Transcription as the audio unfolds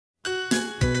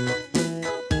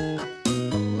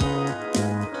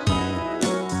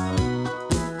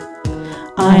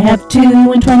I have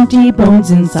 22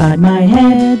 bones inside my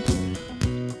head.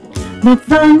 The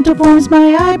frontal forms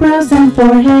my eyebrows and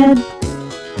forehead.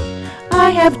 I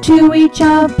have 2 each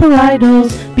of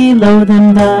parietals, below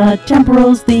them the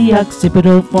temporals. The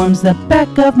occipital forms the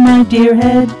back of my dear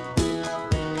head.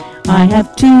 I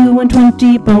have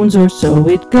 22 bones, or so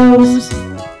it goes.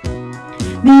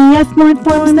 The ethmoid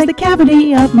forms the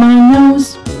cavity of my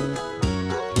nose.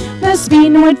 The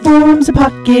sphenoid forms a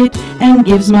pocket and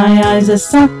gives my eyes a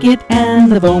socket,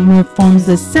 and the vomer forms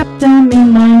the septum in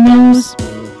my nose.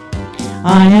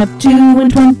 I have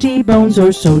 22 bones,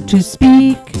 or so to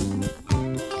speak.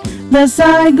 The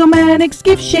zygomatics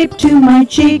give shape to my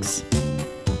cheeks.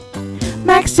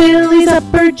 Maxillae's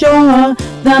upper jaw,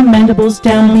 the mandibles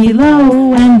down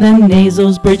below, and the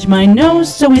nasals bridge my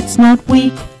nose so it's not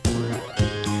weak.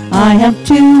 I have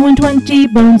 22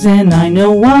 bones and I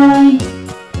know why.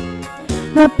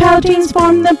 The palatines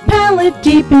form the palate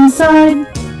deep inside.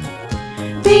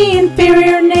 The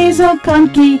inferior nasal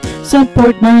conchae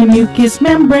support my mucus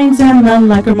membranes, and the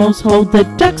lacrimals hold the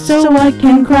ducts so I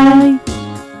can cry.